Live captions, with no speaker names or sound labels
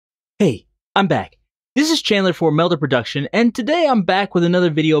I'm back. This is Chandler for Melder Production, and today I'm back with another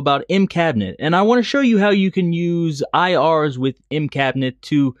video about MCabinet, and I want to show you how you can use IRs with MCabinet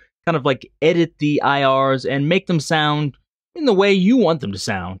to kind of like edit the IRs and make them sound in the way you want them to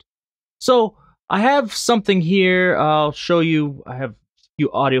sound. So I have something here. I'll show you. I have a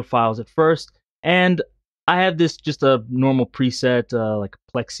few audio files at first, and I have this just a normal preset like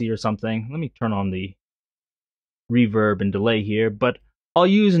Plexi or something. Let me turn on the reverb and delay here, but I'll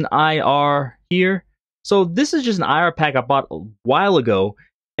use an IR here. So this is just an IR pack I bought a while ago,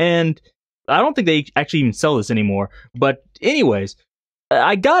 and I don't think they actually even sell this anymore. But anyways,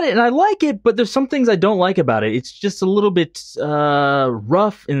 I got it and I like it, but there's some things I don't like about it. It's just a little bit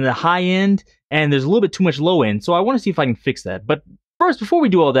rough in the high end, and there's a little bit too much low end. So I want to see if I can fix that. But first, before we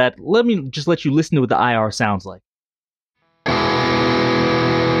do all that, let me just let you listen to what the IR sounds like.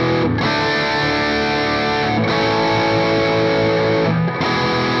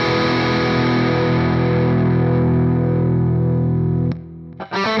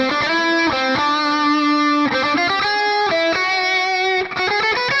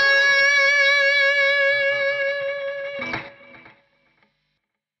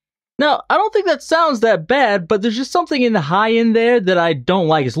 Now, I don't think that sounds that bad, but there's just something in the high end there that I don't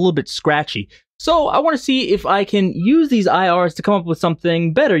like. It's a little bit scratchy. So I want to see if I can use these IRs to come up with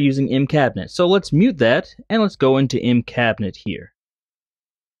something better using MCabinet. So let's mute that, and let's go into MCabinet here.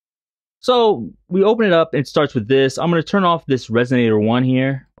 So we open it up, and it starts with this. I'm going to turn off this resonator 1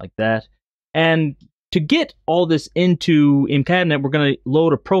 here, like that. And to get all this into MCabinet, we're going to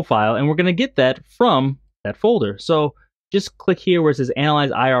load a profile, and we're going to get that from that folder. So just click here where it says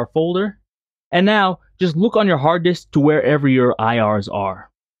Analyze IR Folder. And now, just look on your hard disk to wherever your IRs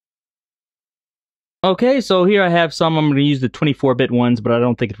are. Okay, so here I have some. I'm going to use the 24-bit ones, but I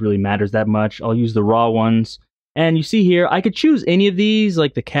don't think it really matters that much. I'll use the raw ones. And you see here, I could choose any of these,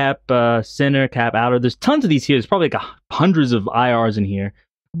 like the cap center, cap outer. There's tons of these here. There's probably like hundreds of IRs in here.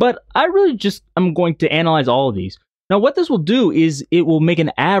 But I really I'm going to analyze all of these. Now, what this will do is it will make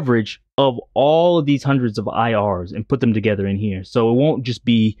an average of all of these hundreds of IRs and put them together in here. So it won't just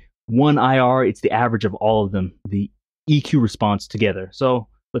be one IR, it's the average of all of them, the EQ response together. So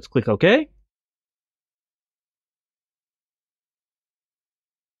let's click OK.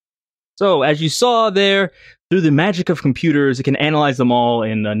 So as you saw there, through the magic of computers, it can analyze them all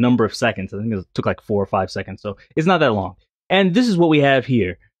in a number of seconds. I think it took like 4 or 5 seconds, so it's not that long. And this is what we have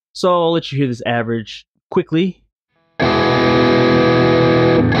here. So I'll let you hear this average quickly.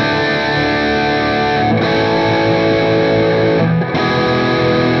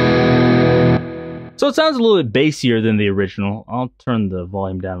 So it sounds a little bit bassier than the original. I'll turn the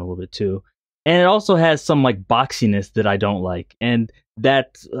volume down a little bit too. And it also has some like boxiness that I don't like. And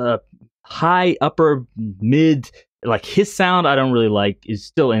that high, upper, mid, like hiss sound I don't really like is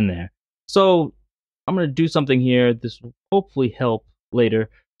still in there. So I'm going to do something here. This will hopefully help later.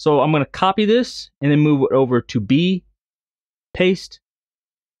 So I'm going to copy this and then move it over to B, paste,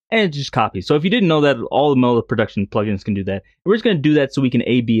 and it just copies. So if you didn't know that, all the Melder Production plugins can do that. We're just going to do that so we can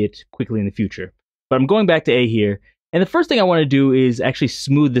A/B it quickly in the future. But I'm going back to A here. And the first thing I want to do is actually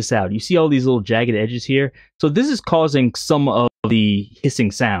smooth this out. You see all these little jagged edges here? So this is causing some of the hissing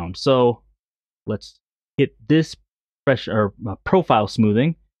sound. So let's hit this profile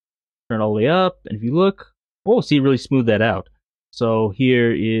smoothing. Turn it all the way up. And if you look, oh, see, it really smoothed that out. So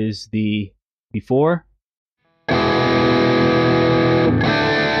here is the before.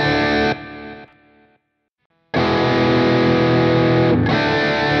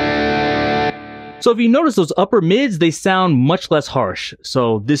 So if you notice those upper mids, they sound much less harsh.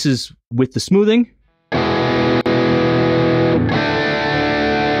 So this is with the smoothing.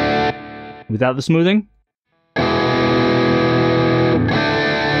 Without the smoothing.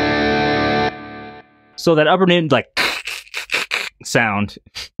 So that upper mid, like, sound.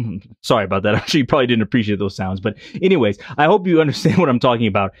 Sorry about that. I'm sure you probably didn't appreciate those sounds. But anyways, I hope you understand what I'm talking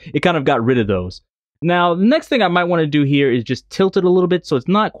about. It kind of got rid of those. Now, the next thing I might want to do here is just tilt it a little bit so it's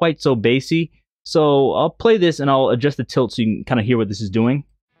not quite so bassy. So I'll play this and I'll adjust the tilt so you can kind of hear what this is doing.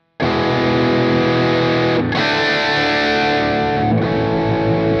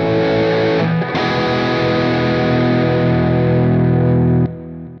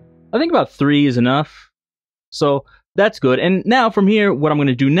 I think about 3 is enough. So that's good. And now from here, what I'm going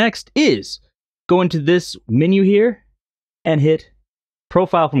to do next is go into this menu here and hit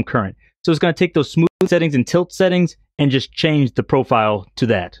Profile from Current. So it's going to take those smooth settings and tilt settings and just change the profile to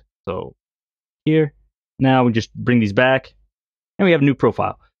that. So here, now we just bring these back and we have a new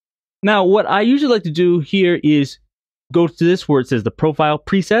profile. Now what I usually like to do here is go to this where it says the profile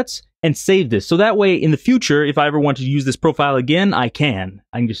presets and save this. So that way, in the future, if I ever want to use this profile again, I can.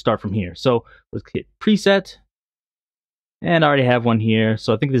 I can just start from here. So let's hit preset. And I already have one here.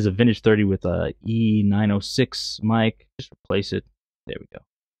 So I think this is a Vintage 30 with a E906 mic. Just replace it. There we go.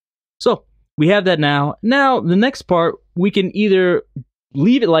 So we have that now. Now, the next part, we can either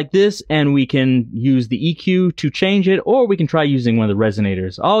leave it like this and we can use the EQ to change it, or we can try using one of the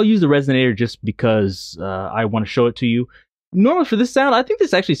resonators. I'll use the resonator just because I want to show it to you. Normally for this sound, I think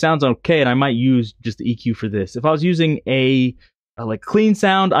this actually sounds okay, and I might use just the EQ for this. If I was using a like clean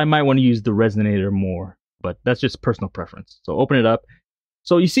sound, I might want to use the resonator more, but that's just personal preference. So open it up.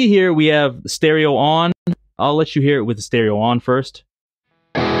 So you see here we have the stereo on. I'll let you hear it with the stereo on first.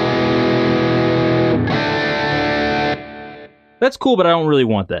 That's cool, but I don't really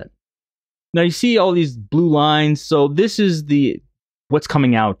want that. Now you see all these blue lines, so this is what's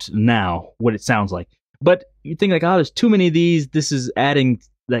coming out now, what it sounds like. But you think like, oh, there's too many of these. This is adding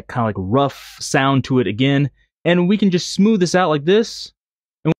that kind of like rough sound to it again. And we can just smooth this out like this.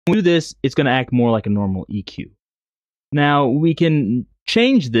 And when we do this, it's going to act more like a normal EQ. Now we can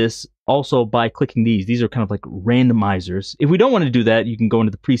change this also by clicking these. These are kind of like randomizers. If we don't want to do that, you can go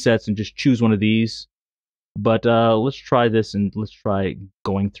into the presets and just choose one of these. But let's try this, and let's try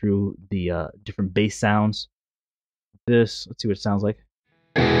going through the different bass sounds. Let's see what it sounds like.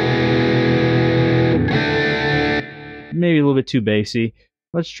 Maybe a little bit too bassy.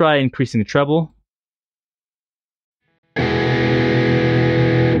 Let's try increasing the treble. A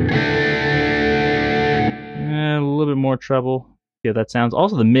little bit more treble. Yeah, that sounds.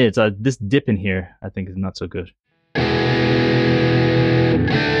 Also the mids. This dip in here, I think, is not so good.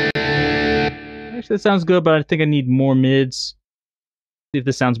 Actually, that sounds good, but I think I need more mids. See if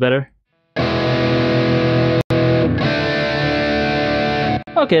this sounds better.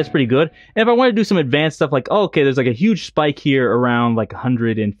 Okay, that's pretty good. And if I want to do some advanced stuff like, oh, okay, there's like a huge spike here around like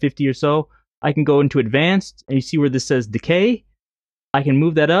 150 or so, I can go into advanced, and you see where this says decay. I can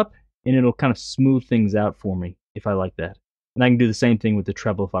move that up, and it'll kind of smooth things out for me if I like that. And I can do the same thing with the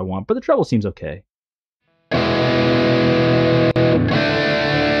treble if I want, but the treble seems okay.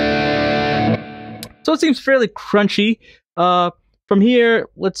 So it seems fairly crunchy. From here,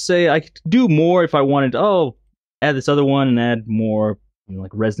 let's say I could do more if I wanted to, add this other one and add more,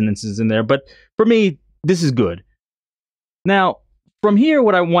 like resonances in there. But for me, this is good. Now, from here,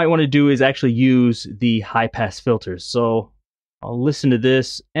 what I might want to do is actually use the high-pass filters. So I'll listen to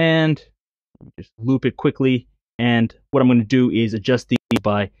this and just loop it quickly. And what I'm going to do is adjust these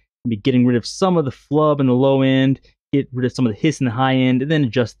by getting rid of some of the flub in the low end, get rid of some of the hiss in the high end, and then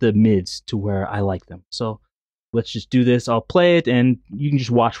adjust the mids to where I like them. So let's just do this. I'll play it, and you can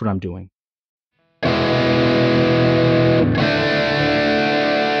just watch what I'm doing.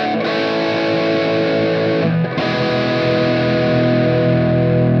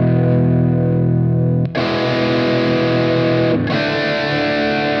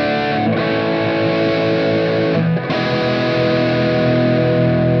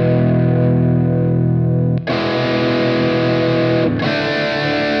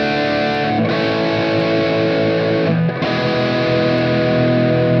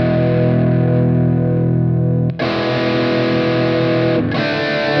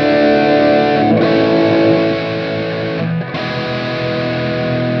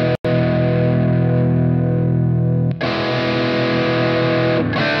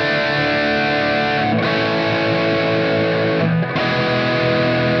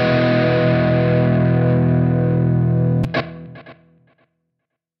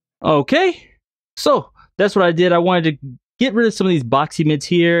 Okay, so that's what I did. I wanted to get rid of some of these boxy mids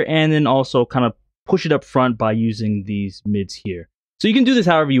here, and then also kind of push it up front by using these mids here. So you can do this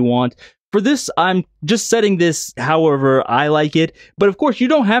however you want. For this, I'm just setting this however I like it. But of course, you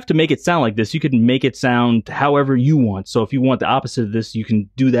don't have to make it sound like this. You can make it sound however you want. So if you want the opposite of this, you can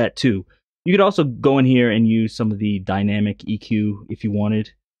do that too. You could also go in here and use some of the dynamic EQ if you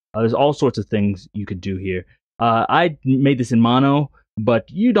wanted. There's all sorts of things you could do here. I made this in mono, but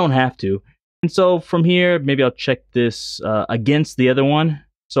you don't have to. And so from here, maybe I'll check this against the other one.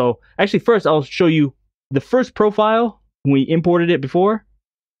 So actually first I'll show you the first profile when we imported it before.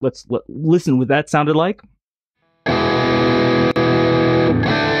 Let's listen what that sounded like.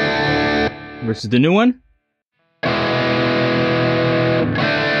 Versus the new one.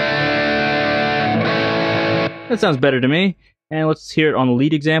 That sounds better to me. And let's hear it on the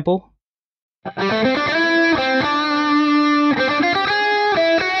lead example.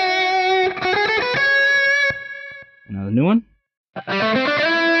 Now the new one.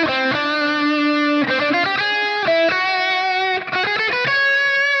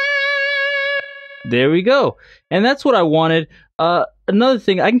 There we go. And that's what I wanted. Another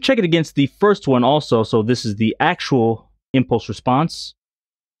thing, I can check it against the first one also. So this is the actual impulse response.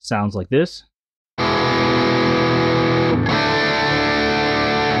 Sounds like this.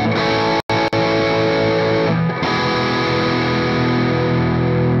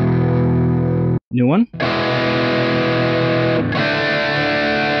 New one.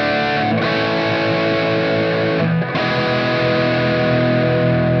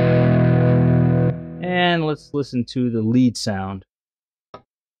 And let's listen to the lead sound.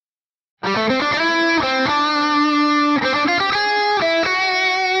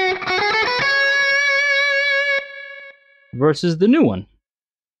 Versus the new one.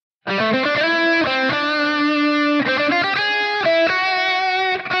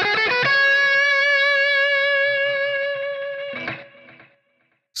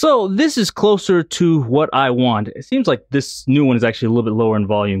 So this is closer to what I want. It seems like this new one is actually a little bit lower in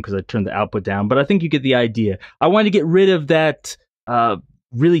volume because I turned the output down, but I think you get the idea. I wanted to get rid of that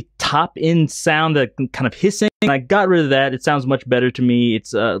really top-end sound, that kind of hissing. I got rid of that. It sounds much better to me. It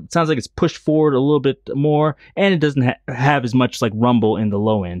sounds like it's pushed forward a little bit more, and it doesn't have as much like rumble in the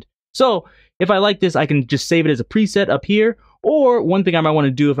low end. So if I like this, I can just save it as a preset up here. Or one thing I might want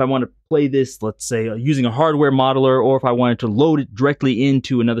to do if I want to play this, let's say using a hardware modeler, or if I wanted to load it directly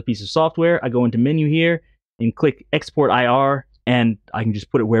into another piece of software, I go into menu here and click export IR, and I can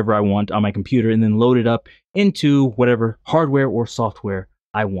just put it wherever I want on my computer and then load it up into whatever hardware or software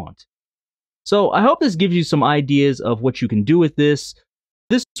I want. So I hope this gives you some ideas of what you can do with this.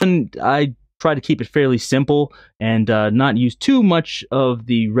 This one, I try to keep it fairly simple and not use too much of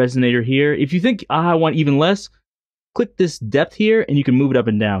the resonator here. If you think I want even less, click this depth here and you can move it up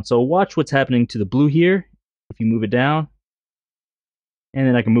and down. So watch what's happening to the blue here if you move it down. And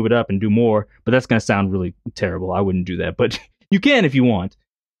then I can move it up and do more, but that's going to sound really terrible. I wouldn't do that, but you can if you want.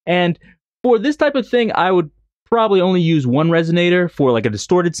 And for this type of thing, I would probably only use one resonator for like a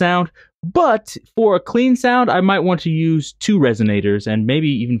distorted sound. But for a clean sound, I might want to use 2 resonators, and maybe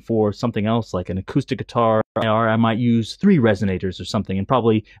even for something else like an acoustic guitar IR, I might use 3 resonators or something, and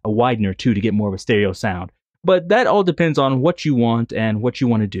probably a widener too to get more of a stereo sound. But that all depends on what you want and what you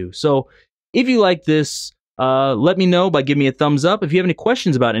want to do. So if you like this, let me know by giving me a thumbs up. If you have any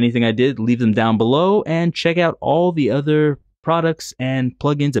questions about anything I did, leave them down below, and check out all the other products and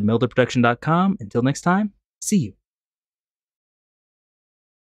plugins at melderproduction.com. Until next time, see you.